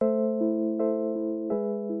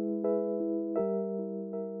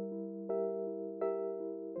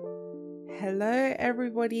Hello,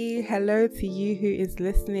 everybody. Hello to you who is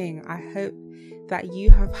listening. I hope that you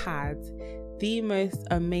have had the most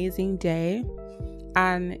amazing day.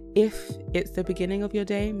 And if it's the beginning of your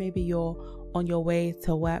day, maybe you're on your way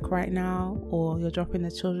to work right now, or you're dropping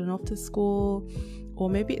the children off to school, or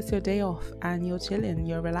maybe it's your day off and you're chilling,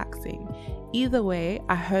 you're relaxing. Either way,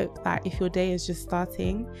 I hope that if your day is just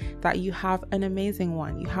starting, that you have an amazing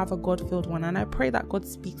one. You have a God-filled one. And I pray that God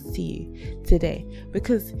speaks to you today,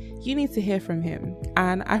 because you need to hear from him.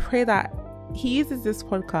 And I pray that he uses this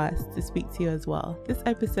podcast to speak to you as well. This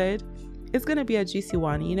episode is going to be a juicy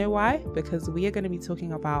one. You know why? Because we are going to be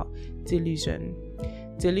talking about delusion.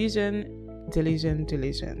 Delusion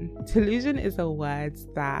is a word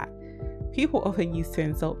that people often use to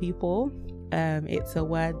insult people. It's a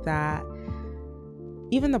word that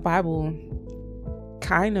even the Bible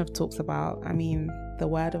kind of talks about. I mean, the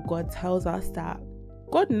word of God tells us that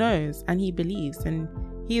God knows and he believes, and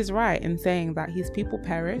he is right in saying that his people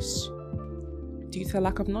perish due to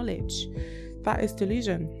lack of knowledge. That is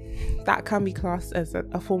delusion. That can be classed as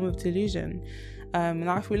a form of delusion.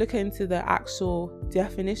 Now, if we look into the actual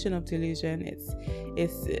definition of delusion,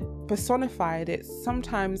 it's personified. It's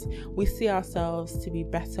sometimes we see ourselves to be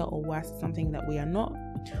better or worse at something that we are not,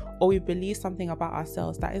 or we believe something about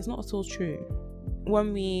ourselves that is not at all true.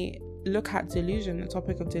 When we look at delusion, the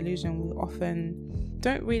topic of delusion, we often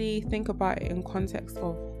don't really think about it in context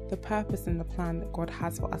of the purpose and the plan that God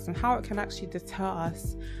has for us, and how it can actually deter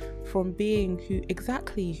us from being who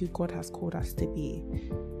God has called us to be.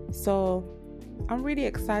 So I'm really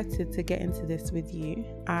excited to get into this with you,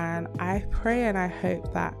 and I pray and I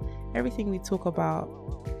hope that everything we talk about,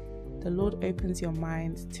 the Lord opens your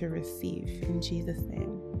mind to receive in Jesus'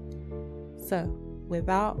 name. So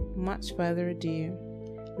without much further ado,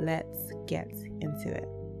 let's get into it.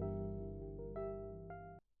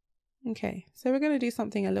 Okay, so we're going to do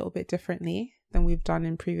something a little bit differently than we've done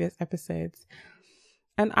in previous episodes.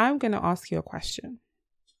 And I'm going to ask you a question.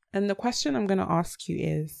 And the question I'm going to ask you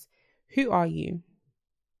is, who are you?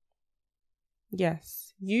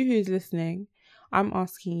 Yes, you who's listening, I'm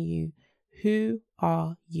asking you, who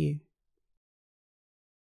are you?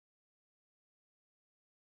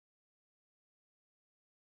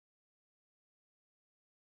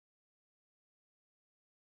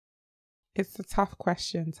 It's a tough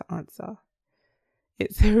question to answer.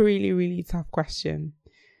 It's a really, really tough question.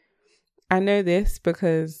 I know this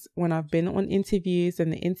because when I've been on interviews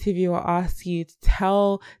and the interviewer asks you to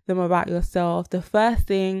tell them about yourself, the first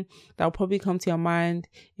thing that will probably come to your mind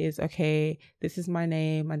is, okay, this is my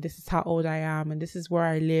name and this is how old I am and this is where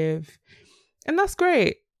I live. And that's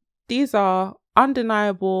great. These are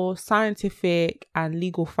undeniable scientific and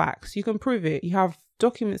legal facts. You can prove it. You have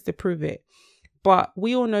documents to prove it. But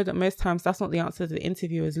we all know that most times that's not the answer the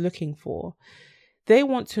interviewer is looking for. They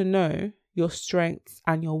want to know your strengths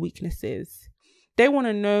and your weaknesses. They want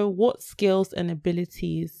to know what skills and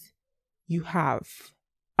abilities you have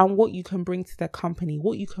and what you can bring to their company,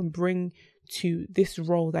 what you can bring to this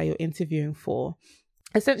role that you're interviewing for.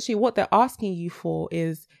 Essentially, what they're asking you for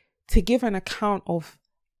is to give an account of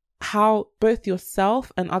how both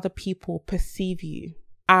yourself and other people perceive you.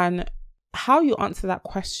 And how you answer that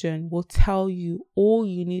question will tell you all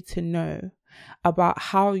you need to know about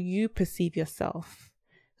how you perceive yourself.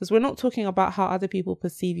 Because we're not talking about how other people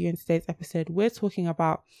perceive you in today's episode. We're talking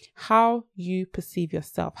about how you perceive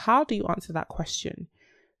yourself. How do you answer that question?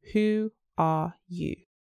 Who are you?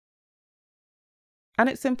 And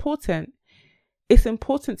it's important. It's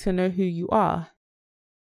important to know who you are.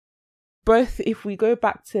 Both if we go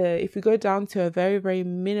down to a very, very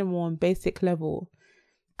minimal and basic level.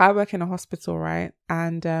 I work in a hospital, right?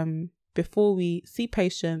 And before we see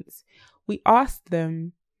patients, we ask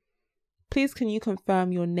them, please, can you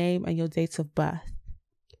confirm your name and your date of birth?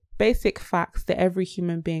 Basic facts that every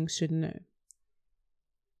human being should know.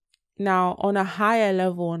 Now, on a higher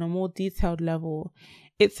level, on a more detailed level,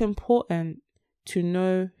 it's important to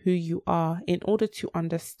know who you are in order to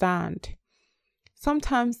understand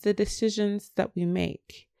sometimes the decisions that we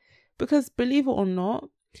make. Because believe it or not,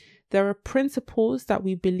 there are principles that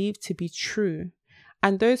we believe to be true.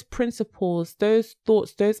 And those principles, those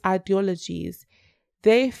thoughts, those ideologies,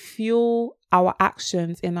 they fuel our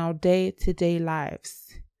actions in our day-to-day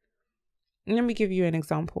lives. Let me give you an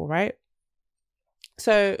example, right?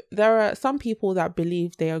 So there are some people that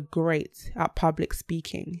believe they are great at public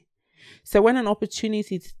speaking. So when an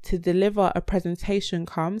opportunity to deliver a presentation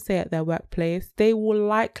comes, say at their workplace, they will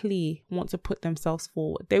likely want to put themselves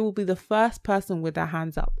forward. They will be the first person with their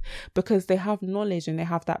hands up because they have knowledge and they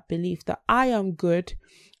have that belief that I am good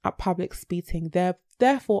at public speaking.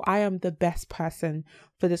 Therefore, I am the best person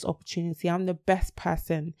for this opportunity. I'm the best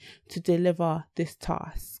person to deliver this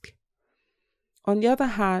task. On the other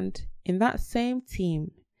hand, in that same team,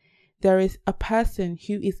 there is a person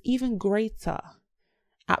who is even greater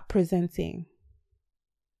at presenting.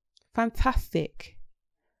 Fantastic.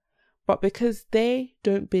 But because they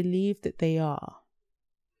don't believe that they are,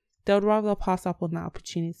 they'll rather pass up on that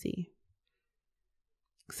opportunity.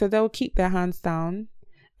 So they'll keep their hands down,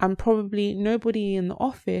 and probably nobody in the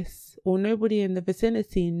office or nobody in the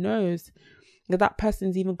vicinity knows that that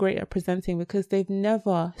person's even great at presenting because they've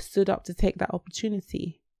never stood up to take that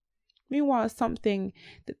opportunity. Meanwhile, it's something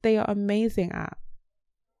that they are amazing at.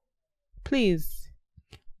 Please,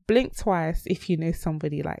 blink twice if you know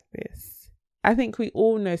somebody like this. I think we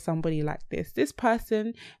all know somebody like this. This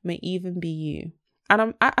person may even be you.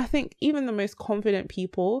 And I think even the most confident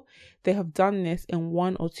people, they have done this in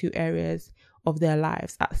one or two areas of their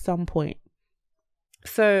lives at some point.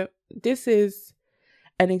 So this is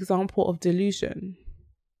an example of delusion.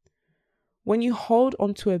 When you hold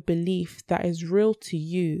onto a belief that is real to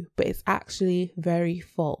you, but it's actually very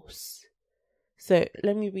false. So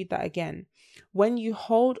let me read that again. When you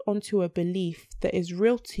hold onto a belief that is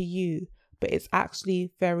real to you, but it's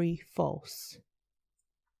actually very false.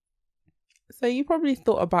 So you probably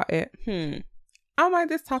thought about it. Am I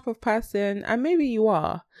this type of person? And maybe you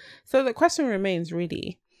are. So the question remains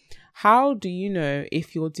really, how do you know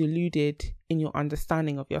if you're deluded in your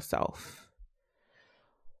understanding of yourself?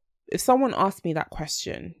 If someone asked me that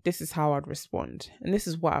question, this is how I'd respond. And this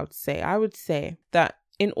is what I would say. I would say that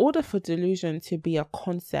in order for delusion to be a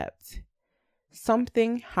concept,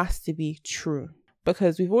 something has to be true.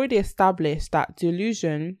 Because we've already established that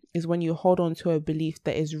delusion is when you hold on to a belief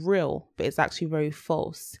that is real, but it's actually very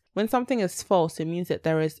false. When something is false, it means that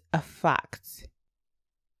there is a fact.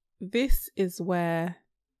 This is where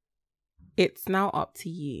it's now up to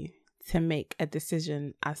you to make a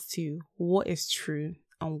decision as to what is true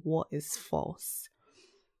and what is false.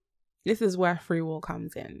 This is where free will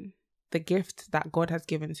comes in. The gift that God has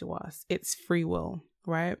given to us. It's free will,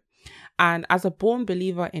 right? And as a born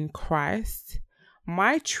believer in Christ,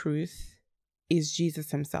 my truth is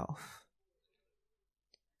Jesus himself.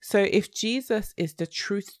 So if Jesus is the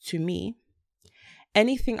truth to me,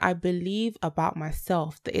 anything I believe about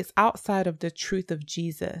myself that is outside of the truth of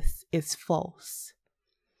Jesus is false.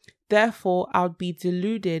 Therefore, I would be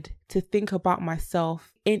deluded to think about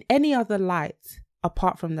myself in any other light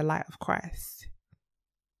apart from the light of Christ.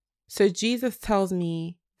 So Jesus tells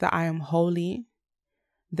me that I am holy.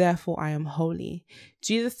 Therefore, I am holy.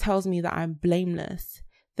 Jesus tells me that I'm blameless.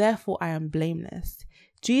 Therefore, I am blameless.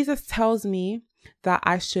 Jesus tells me that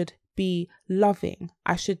I should be loving.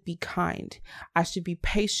 I should be kind. I should be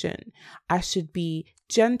patient. I should be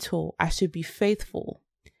gentle. I should be faithful.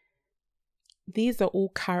 These are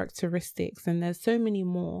all characteristics, and there's so many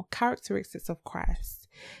more characteristics of Christ.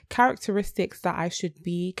 Characteristics that I should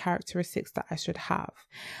be, characteristics that I should have.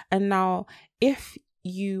 And now, if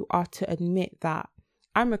you are to admit that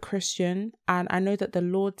I'm a Christian and I know that the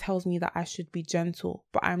Lord tells me that I should be gentle,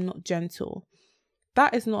 but I'm not gentle,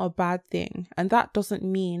 that is not a bad thing. And that doesn't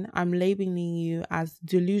mean I'm labeling you as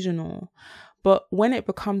delusional. But when it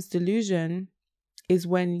becomes delusion is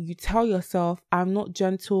when you tell yourself, I'm not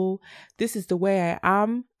gentle, this is the way I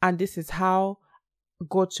am, and this is how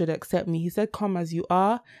God should accept me. He said, come as you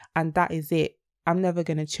are, and that is it. I'm never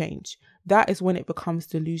going to change. That is when it becomes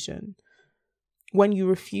delusion. When you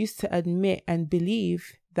refuse to admit and believe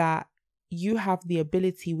that you have the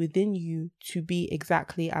ability within you to be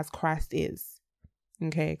exactly as Christ is.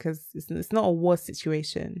 Okay, because it's not a war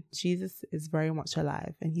situation. Jesus is very much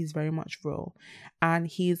alive and he's very much real. And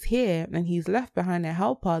he's here and he's left behind a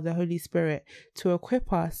helper, the Holy Spirit, to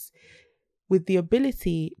equip us with the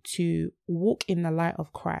ability to walk in the light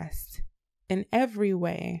of Christ. In every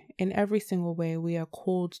way, in every single way, we are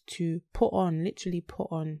called to literally put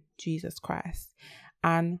on Jesus Christ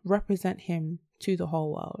and represent him to the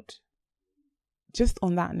whole world. Just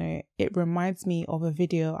on that note, it reminds me of a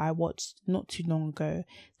video I watched not too long ago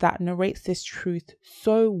that narrates this truth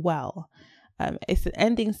so well. It's an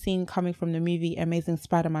ending scene coming from the movie Amazing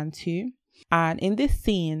Spider-Man 2. And in this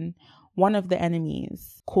scene, one of the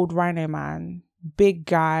enemies, called Rhino Man, big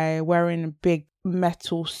guy wearing a big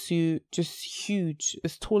metal suit, just huge,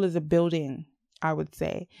 as tall as a building, I would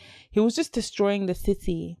say. He was just destroying the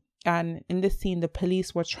city. And in this scene, the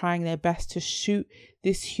police were trying their best to shoot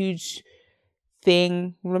this huge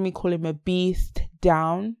thing, let me call him a beast,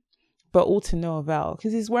 down, but all to no avail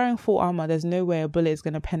because he's wearing full armor. There's no way a bullet is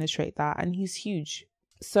going to penetrate that, and he's huge.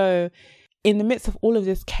 So in the midst of all of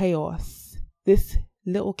this chaos, this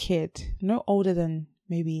little kid, no older than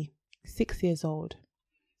maybe 6 years old,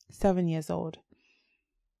 7 years old.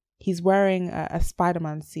 He's wearing a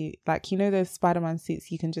Spider-Man suit. Like, you know those Spider-Man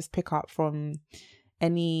suits you can just pick up from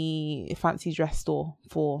any fancy dress store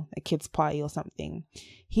for a kid's party or something.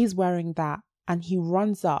 He's wearing that, and he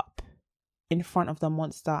runs up in front of the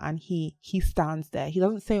monster, and he stands there. He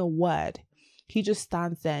doesn't say a word. He just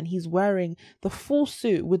stands there, and he's wearing the full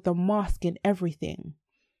suit with the mask and everything.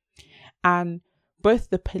 And both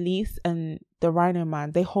the police and the Rhino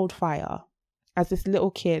Man, they hold fire as this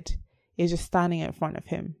little kid is just standing in front of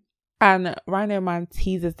him. And Rhino Man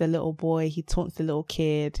teases the little boy, he taunts the little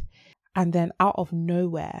kid. And then out of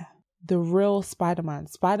nowhere, the real Spider-Man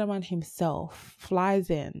himself, flies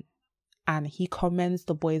in, and he commends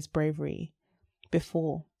the boy's bravery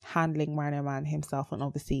before handling Rhino Man himself and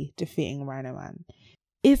obviously defeating Rhino Man.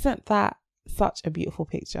 Isn't that such a beautiful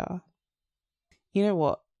picture? You know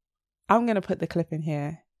what? I'm going to put the clip in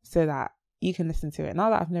here so that you can listen to it. Now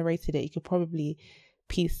that I've narrated it, you could probably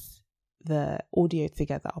piece the audio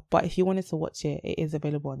together. But if you wanted to watch it, it is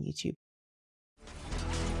available on YouTube.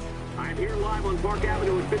 I'm here live on Park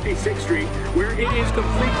Avenue and 56th Street, where it is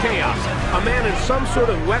complete chaos. A man in some sort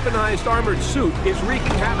of weaponized armored suit is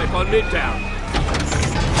wreaking havoc on Midtown.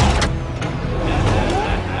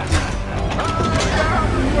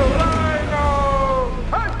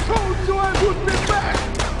 I told you I would be back!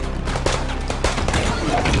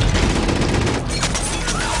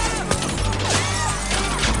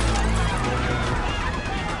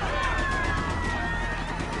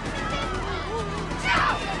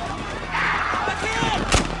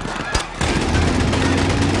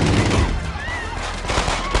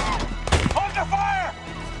 Hold your fire!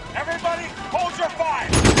 Everybody, hold your fire!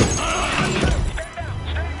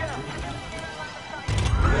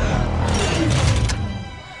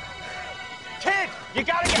 Kid, you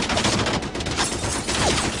gotta get...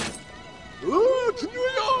 Look, New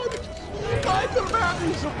York! Like the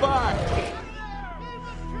mountains survive!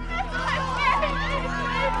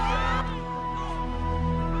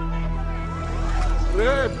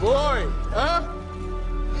 Hey, boy, huh?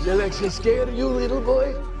 Is Alexei scared of you, little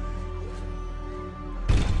boy?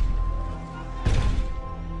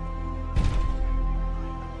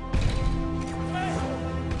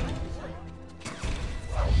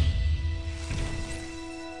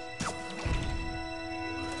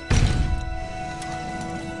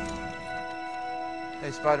 Hey,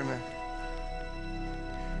 Spider-Man.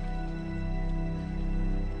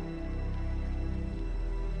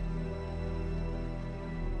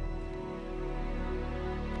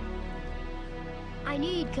 I knew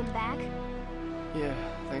you'd come back. Yeah,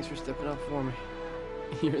 thanks for stepping up for me.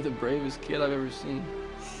 You're the bravest kid I've ever seen.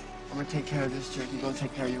 I'm gonna take care of this jerk. You go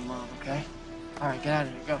take care of your mom, okay? All right, get out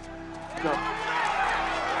of here. Go. Go.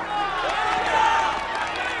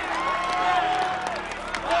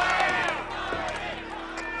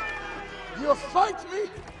 You fight me?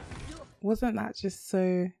 Wasn't that just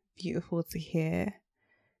so beautiful to hear?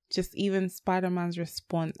 Just even Spider-Man's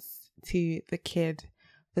response to the kid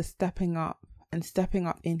for stepping up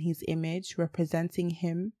in his image, representing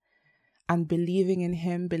him and believing in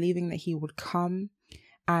him, believing that he would come.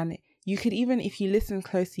 And you could even, if you listen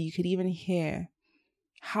closely, you could even hear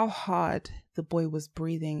how hard the boy was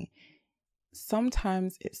breathing.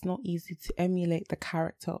 Sometimes it's not easy to emulate the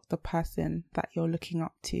character of the person that you're looking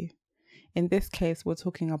up to. In this case, we're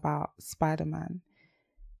talking about Spider-Man.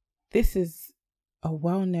 This is a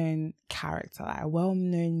well-known character, a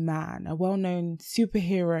well-known man, a well-known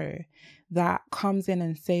superhero that comes in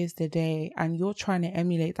and saves the day, and you're trying to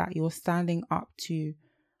emulate that. You're standing up to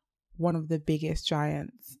one of the biggest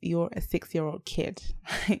giants. You're a 6-year-old kid.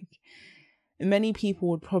 Many people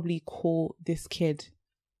would probably call this kid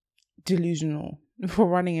delusional for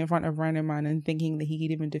running in front of Rhino Man and thinking that he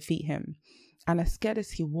could even defeat him. And as scared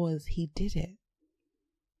as he was, he did it.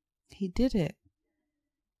 He did it.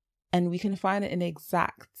 And we can find an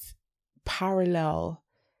exact parallel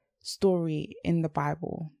story in the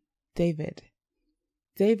Bible. David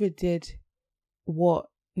did what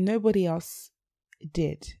nobody else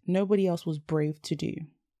did. Nobody else was brave to do.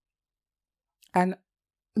 And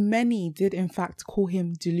many did in fact call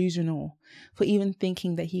him delusional for even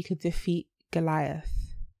thinking that he could defeat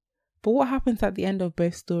Goliath. But what happens at the end of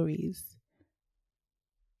both stories?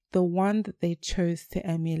 The one that they chose to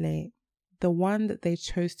emulate, the one that they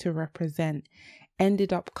chose to represent,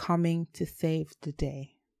 ended up coming to save the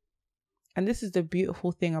day. And this is the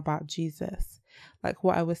beautiful thing about Jesus. Like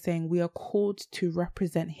what I was saying, we are called to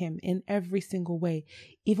represent him in every single way,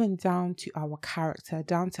 even down to our character,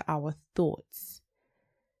 down to our thoughts.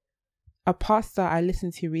 A pastor I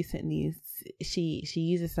listened to recently, she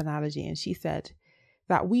used this analogy, and she said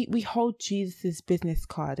that we hold Jesus's business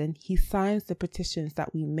card and he signs the petitions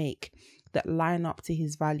that we make that line up to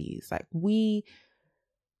his values. Like we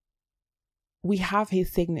have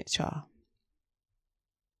his signature.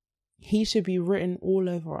 He should be written all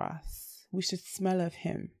over us. We should smell of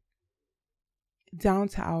him, down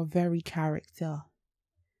to our very character.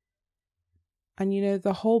 And you know,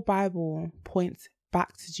 the whole Bible points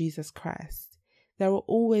back to Jesus Christ. There are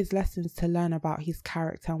always lessons to learn about his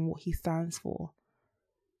character and what he stands for.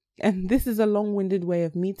 And this is a long-winded way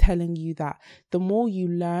of me telling you that the more you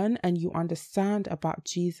learn and you understand about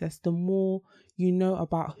Jesus, the more you know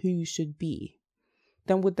about who you should be.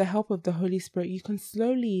 Then with the help of the Holy Spirit, you can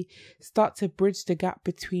slowly start to bridge the gap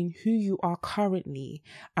between who you are currently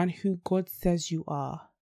and who God says you are.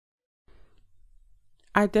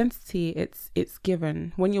 Identity, it's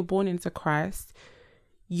given. When you're born into Christ,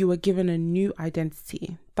 you are given a new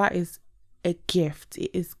identity. That is a gift. It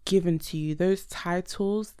is given to you. Those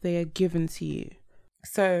titles, they are given to you.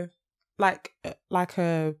 So like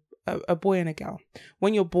a boy and a girl.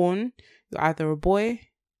 When you're born, you're either a boy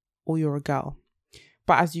or you're a girl.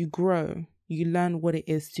 But as you grow, you learn what it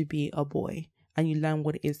is to be a boy and you learn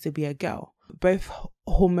what it is to be a girl. Both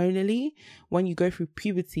hormonally, when you go through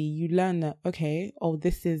puberty, you learn that, okay, oh,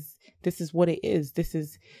 this is what it is. This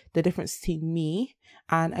is the difference between me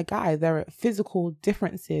and a guy. There are physical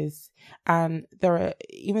differences, and there are,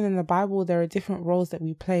 even in the Bible, there are different roles that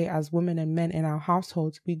we play as women and men in our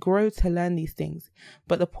households. We grow to learn these things.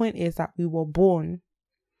 But the point is that we were born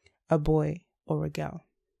a boy or a girl.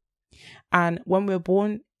 And when we're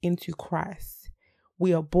born into Christ,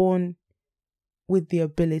 we are born with the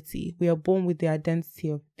ability. We are born with the identity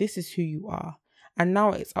of this is who you are. And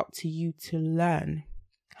now it's up to you to learn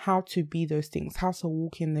how to be those things, how to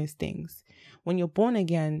walk in those things. When you're born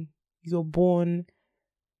again, you're born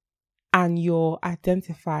and you're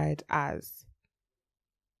identified as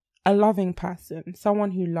a loving person,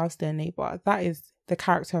 someone who loves their neighbor. That is the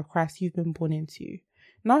character of Christ you've been born into.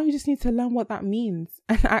 Now you just need to learn what that means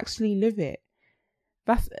and actually live it.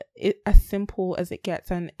 That's it, as simple as it gets,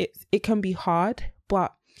 and it can be hard,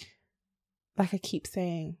 but like I keep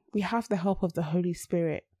saying, we have the help of the Holy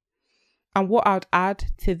Spirit. And what I'd add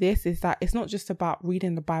to this is that it's not just about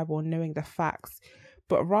reading the Bible and knowing the facts,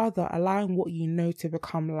 but rather allowing what you know to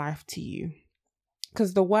become life to you.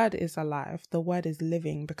 Because the word is alive, the word is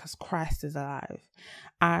living because Christ is alive.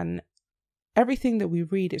 And everything that we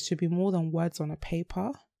read, it should be more than words on a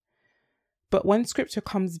paper. But when scripture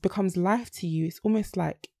becomes life to you, it's almost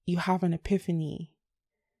like you have an epiphany.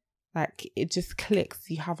 Like it just clicks.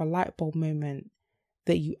 You have a light bulb moment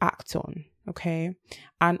that you act on. Okay.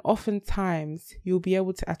 And oftentimes you'll be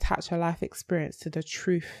able to attach a life experience to the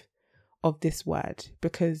truth of this word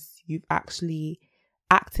because you've actually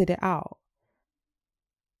acted it out.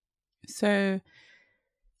 So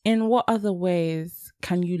in what other ways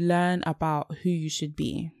can you learn about who you should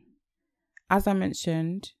be? As I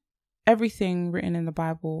mentioned, everything written in the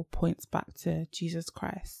Bible points back to Jesus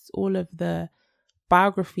Christ. All of the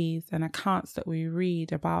biographies and accounts that we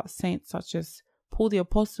read about saints such as Paul the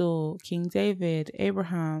Apostle, King David,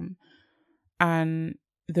 Abraham, and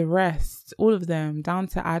the rest, all of them, down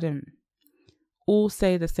to Adam, all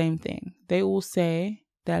say the same thing. They all say,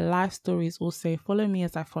 their life stories all say, follow me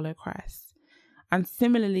as I follow Christ. And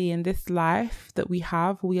similarly, in this life that we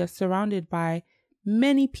have, we are surrounded by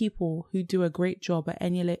many people who do a great job at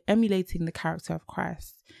emulating the character of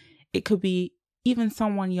Christ. It could be even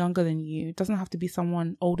someone younger than you. It doesn't have to be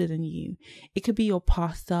someone older than you. It could be your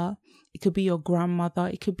pastor. It could be your grandmother.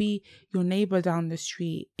 It could be your neighbor down the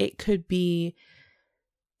street. It could be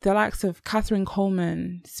the likes of Catherine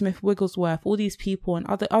Coleman, Smith Wigglesworth, all these people and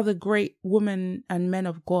other great women and men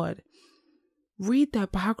of God. Read their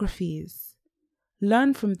biographies.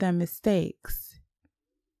 Learn from their mistakes.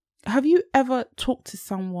 Have you ever talked to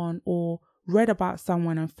someone or read about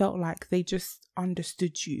someone and felt like they just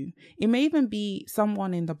understood you? It may even be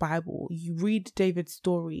someone in the Bible. You read David's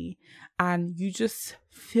story and you just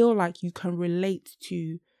feel like you can relate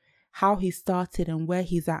to how he started and where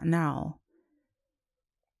he's at now.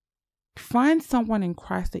 Find someone in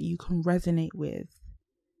Christ that you can resonate with.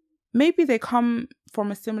 Maybe they come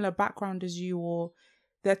from a similar background as you, or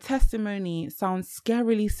their testimony sounds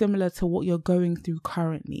scarily similar to what you're going through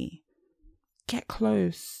currently. Get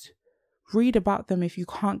close. Read about them if you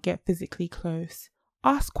can't get physically close.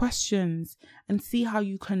 Ask questions and see how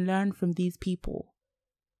you can learn from these people.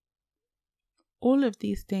 All of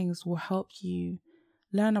these things will help you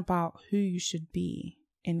learn about who you should be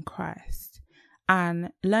in Christ.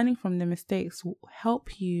 And learning from the mistakes will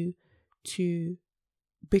help you to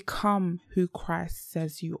become who Christ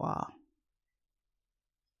says you are.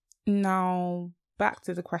 Now, back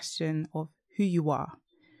to the question of who you are.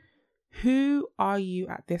 Who are you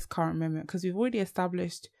at this current moment? Because we've already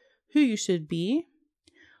established who you should be,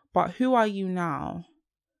 but who are you now?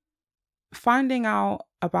 Finding out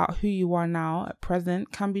about who you are now at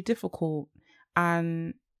present can be difficult,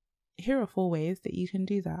 and here are 4 ways that you can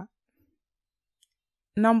do that.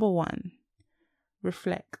 Number 1,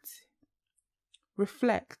 reflect.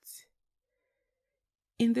 Reflect.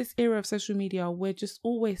 In this era of social media, we're just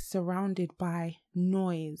always surrounded by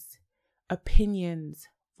noise, opinions,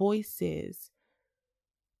 voices.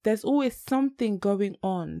 There's always something going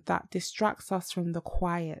on that distracts us from the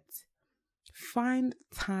quiet. Find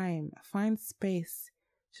time, find space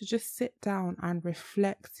to just sit down and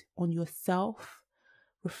reflect on yourself,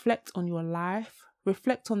 reflect on your life,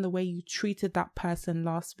 reflect on the way you treated that person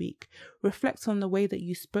last week, reflect on the way that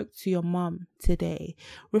you spoke to your mum today,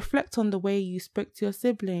 reflect on the way you spoke to your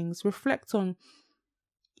siblings, reflect on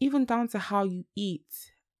even down to how you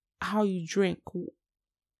eat, how you drink,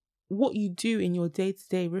 what you do in your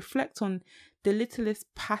day-to-day. Reflect on the littlest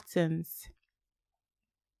patterns.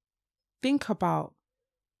 Think about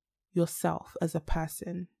yourself as a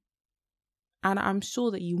person. And I'm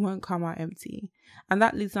sure that you won't come out empty. And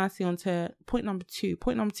that leads nicely on to point number 2.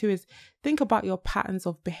 Point number 2 is think about your patterns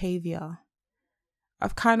of behavior.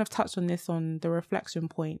 I've kind of touched on this on the reflection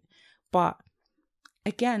point. But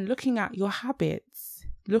again, looking at your habits,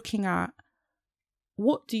 looking at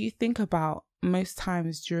what do you think about most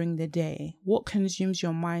times during the day? What consumes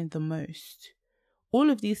your mind the most?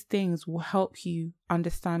 All of these things will help you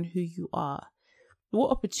understand who you are.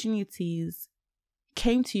 What opportunities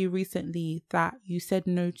came to you recently that you said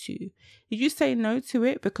no to? Did you say no to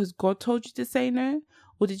it because God told you to say no?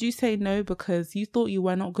 Or did you say no because you thought you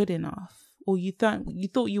were not good enough? Or you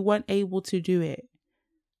thought you weren't able to do it?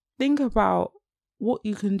 Think about what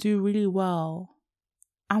you can do really well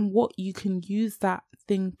and what you can use that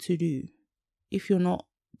thing to do if you're not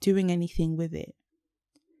doing anything with it.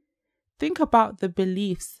 Think about the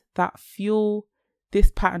beliefs that fuel this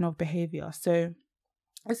pattern of behavior. So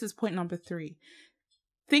this is point number 3.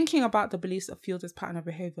 Thinking about the beliefs that fuel this pattern of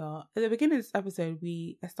behavior. At the beginning of this episode,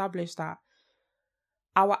 we established that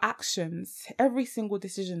our actions, every single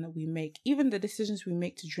decision that we make, even the decisions we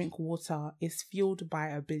make to drink water, is fueled by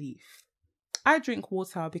a belief. I drink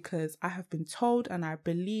water because I have been told and I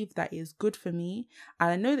believe that it is good for me.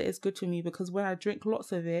 And I know that it's good for me because when I drink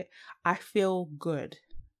lots of it, I feel good.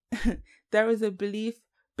 There is a belief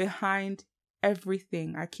behind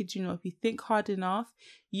everything. I kid you not. If you think hard enough,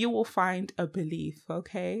 you will find a belief,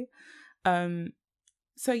 okay?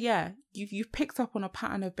 So yeah, you've picked up on a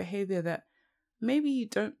pattern of behavior that maybe you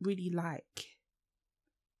don't really like.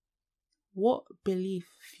 What belief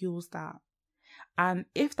fuels that? And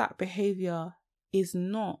if that behavior is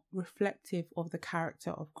not reflective of the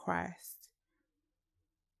character of Christ,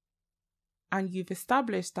 and you've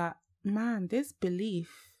established that, man, this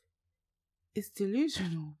belief is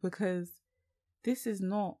delusional because this is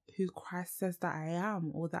not who Christ says that I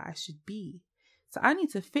am or that I should be. So I need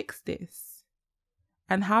to fix this.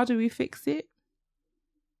 And how do we fix it?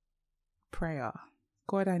 Prayer.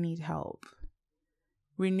 God, I need help.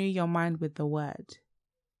 Renew your mind with the word.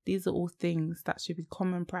 These are all things that should be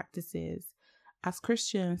common practices as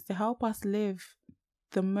Christians to help us live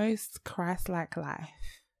the most Christ-like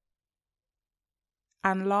life.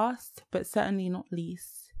 And last, but certainly not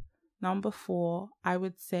least, number 4, I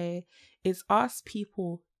would say, is ask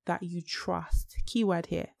people that you trust. Keyword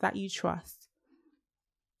here, that you trust.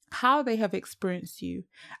 How they have experienced you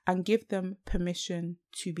and give them permission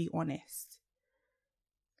to be honest.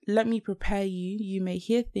 Let me prepare you. You may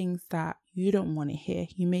hear things that you don't want to hear.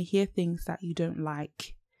 You may hear things that you don't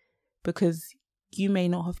like because you may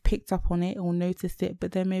not have picked up on it or noticed it,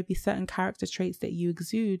 but there may be certain character traits that you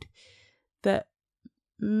exude that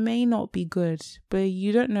may not be good, but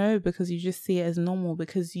you don't know because you just see it as normal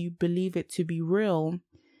because you believe it to be real.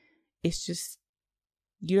 It's just,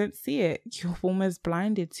 you don't see it. You're almost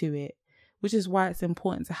blinded to it, which is why it's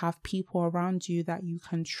important to have people around you that you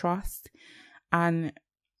can trust. And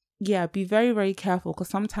yeah, be very, very careful because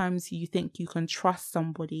sometimes you think you can trust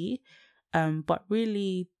somebody, but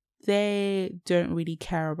really they don't really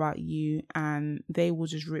care about you and they will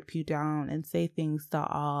just rip you down and say things that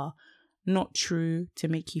are not true to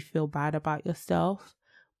make you feel bad about yourself.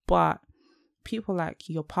 But people like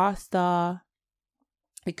your pastor,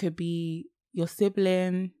 it could be your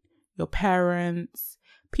sibling, your parents,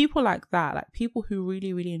 people like that, like people who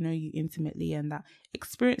really, really know you intimately and that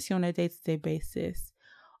experience you on a day-to-day basis.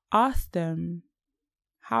 Ask them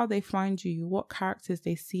how they find you, what characters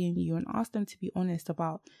they see in you, and ask them to be honest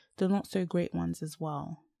about the not so great ones as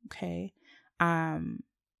well. Okay.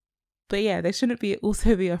 But yeah, they shouldn't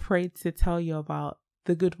also be afraid to tell you about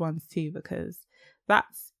the good ones too, because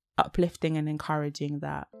that's uplifting and encouraging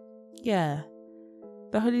that, yeah,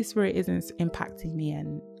 the Holy Spirit isn't impacting me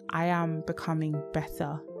and I am becoming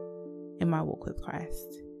better in my walk with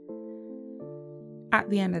Christ. At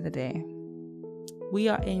the end of the day, we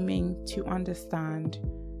are aiming to understand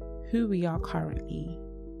who we are currently,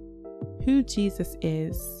 who Jesus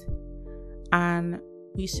is, and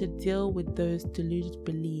we should deal with those deluded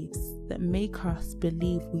beliefs that make us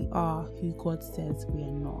believe we are who God says we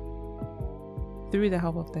are not, through the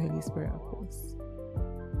help of the Holy Spirit, of course.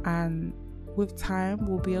 And with time,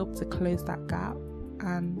 we'll be able to close that gap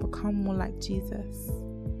and become more like Jesus.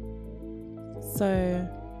 So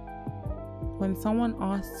when someone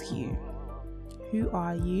asks you, who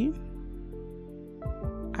are you?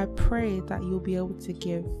 I pray that you'll be able to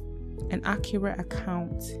give an accurate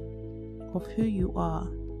account of who you are.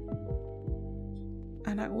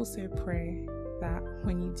 And I also pray that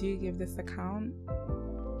when you do give this account,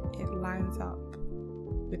 it lines up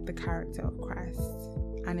with the character of Christ.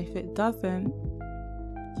 And if it doesn't,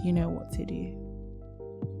 you know what to do.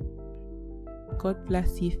 God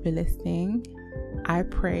bless you for listening. I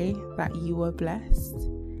pray that you were blessed.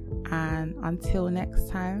 And until next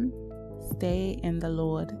time, stay in the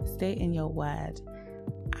Lord, stay in your word.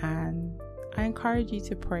 And I encourage you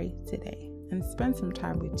to pray today and spend some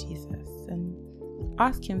time with Jesus and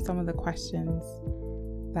ask him some of the questions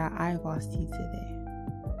that I've asked you today.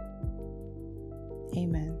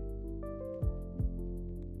 Amen.